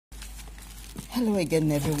Hello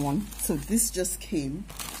again, everyone. So this just came,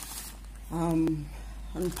 and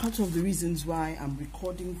part of the reasons why I'm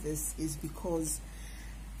recording this is because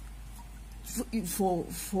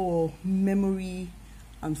for memory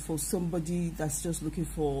and for somebody that's just looking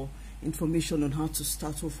for information on how to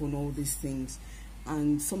start off on all these things,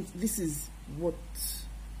 and this is what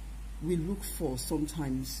we look for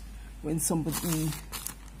sometimes when somebody,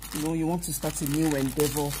 you want to start a new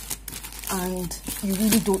endeavor and you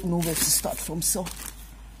really don't know where to start from. So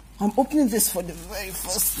I'm opening this for the very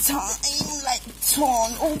first time, like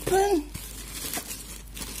torn open.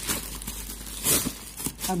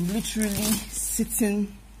 I'm literally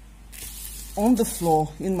sitting on the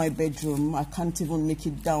floor in my bedroom. I can't even make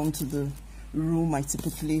it down to the room I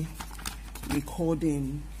typically record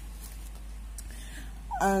in.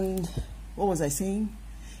 And what was I saying?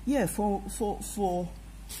 Yeah, for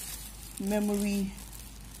memory.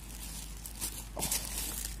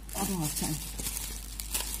 I don't have time.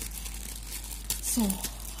 So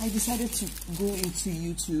I decided to go into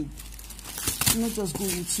YouTube. Not just go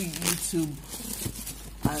into YouTube,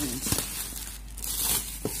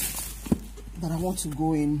 but I want to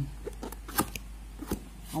go in.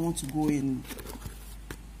 I want to go in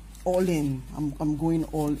all in. I'm going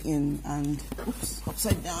all in, and oops,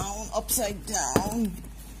 upside down.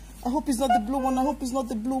 I hope it's not the blue one. I hope it's not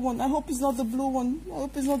the blue one. I hope it's not the blue one. I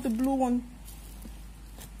hope it's not the blue one.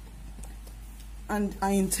 And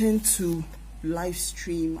I intend to live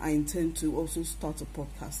stream. I intend to also start a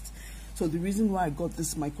podcast. So the reason why I got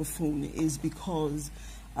this microphone is because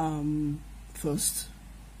first,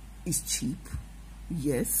 it's cheap.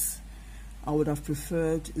 Yes, I would have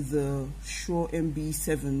preferred the Shure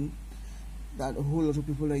MB7 that a whole lot of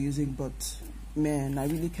people are using, but man, I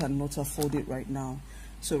really cannot afford it right now.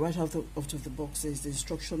 So right out of the box is the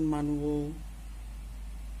instruction manual.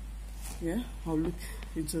 Yeah, I'll look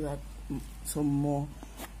into that some more,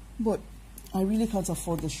 but I really can't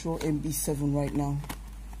afford the Shure MB7 right now.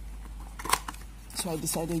 So I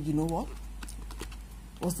decided, you know what?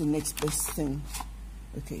 What's the next best thing?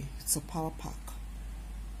 Okay, it's a power pack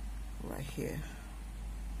right here.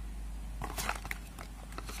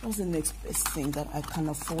 What's the next best thing that I can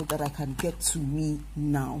afford, that I can get to me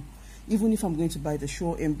now? Even if I'm going to buy the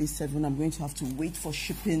Shure MB7, I'm going to have to wait for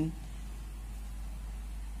shipping.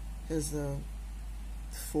 There's a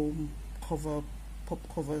foam cover, pop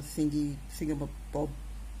cover thingamabob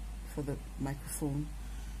for the microphone,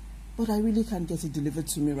 but I really can't get it delivered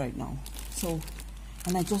to me right now. So,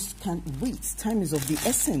 and I just can't wait. Time is of the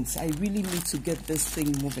essence. I really need to get this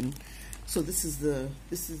thing moving. So this is the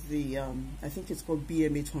I think it's called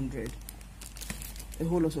BM800. A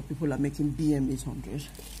whole lot of people are making BM800.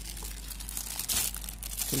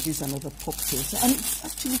 So this is another pop filter, and it's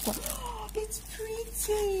actually quite, oh, it's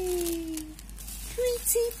pretty.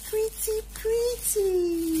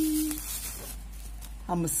 Pretty.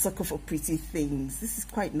 I'm a sucker for pretty things. This is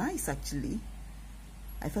quite nice, actually.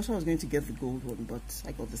 I thought I was going to get the gold one, but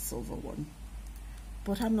I got the silver one.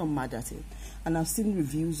 But I'm not mad at it. And I've seen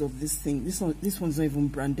reviews of this thing. This one's not even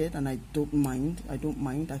branded, and I don't mind. I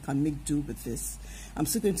can make do with this. I'm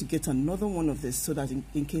still going to get another one of this so that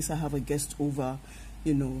in case I have a guest over,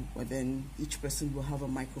 but then each person will have a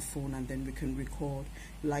microphone, and then we can record,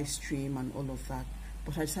 live stream, and all of that.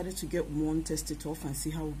 But I decided to get one, test it off, and see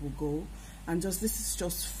how it will go. And this is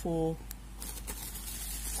just for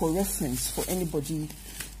reference for anybody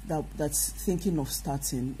that's thinking of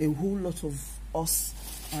starting. A whole lot of us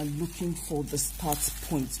are looking for the start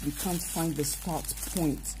point. We can't find the start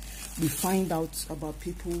point. We find out about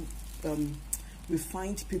people. We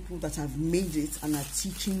find people that have made it and are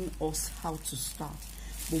teaching us how to start.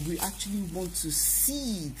 But we actually want to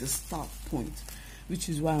see the start point, which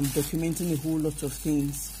is why I'm documenting a whole lot of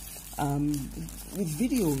things with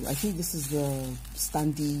video. I think this is the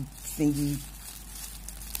standy thingy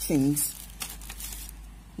things.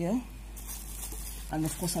 Yeah. And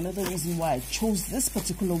of course, another reason why I chose this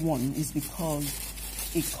particular one is because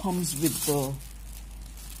it comes with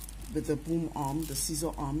the boom arm, the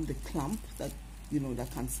scissor arm, the clamp that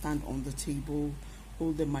that can stand on the table,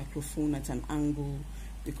 hold the microphone at an angle.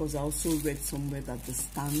 Because I also read somewhere that those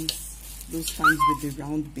stands with the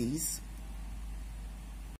round base.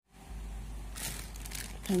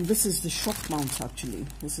 And this is the shock mount, actually.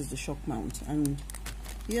 This is the shock mount. And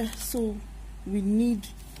yeah, so we need,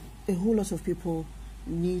 a whole lot of people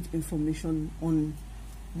need information on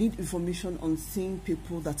seeing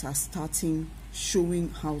people that are starting, showing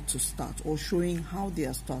how to start, or showing how they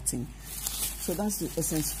are starting. So that's the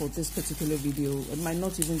essence for this particular video. It might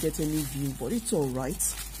not even get any view, but it's all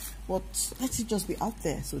right. But let it just be out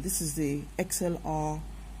there. So this is the XLR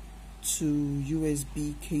to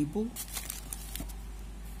USB cable.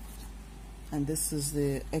 and this is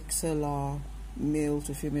the XLR male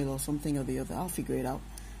to female or something or the other. I'll figure it out.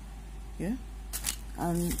 Yeah,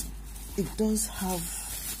 and it does have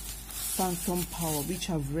phantom power, which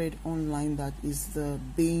I've read online that is the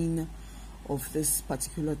bane of this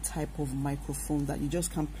particular type of microphone, that you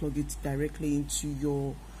just can't plug it directly into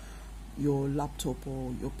your laptop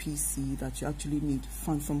or your PC, that you actually need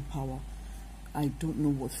phantom power. I don't know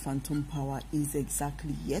what phantom power is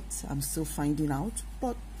exactly yet. I'm still finding out,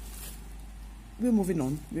 but we're moving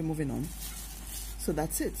on. So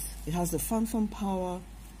that's it. It has the phantom power.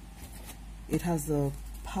 It has the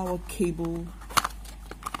power cable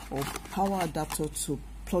or power adapter to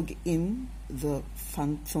plug in the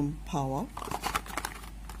phantom power.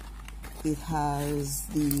 It has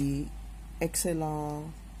the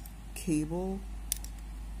XLR cable.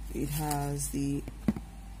 It has the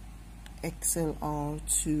XLR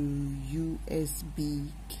to USB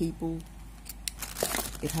cable.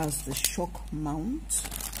 It has the shock mount.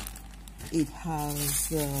 It has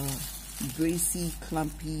the bracy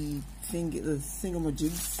clampy thing, the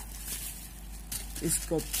thingamajigs. It's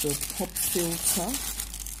got the pop filter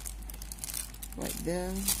right there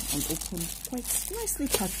and open, quite nicely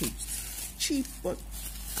packaged. Cheap, but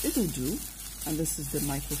it'll do. And this is the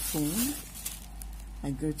microphone.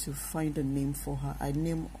 I'm going to find a name for her. I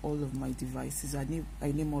name all of my devices. I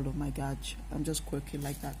name all of my gadgets. I'm just quirky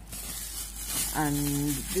like that. And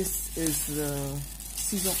this is the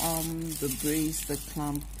scissor arm, the brace, the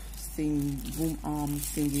clamp thing, boom arm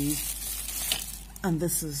thingy. And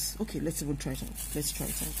this is, okay, let's even try it out. Let's try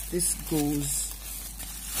it out. This goes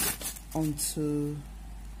onto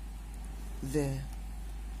there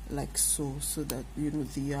like so that, you know,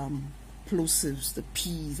 the plosives, the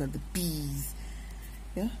P's and the B's.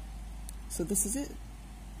 Yeah, so this is it,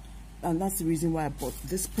 and that's the reason why I bought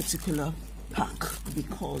this particular pack,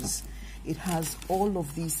 because it has all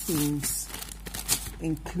of these things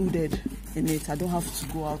included in it. I don't have to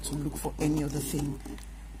go out to look for any other thing.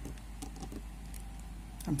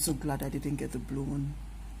 I'm so glad I didn't get the blue one.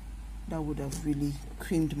 That would have really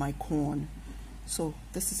creamed my corn. So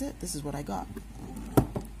this is it. This is what I got.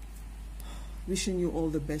 Wishing you all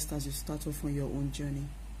the best as you start off on your own journey.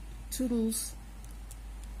 Toodles.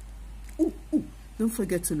 Don't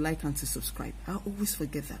forget to like and to subscribe. I always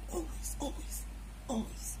forget that.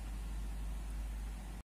 Always.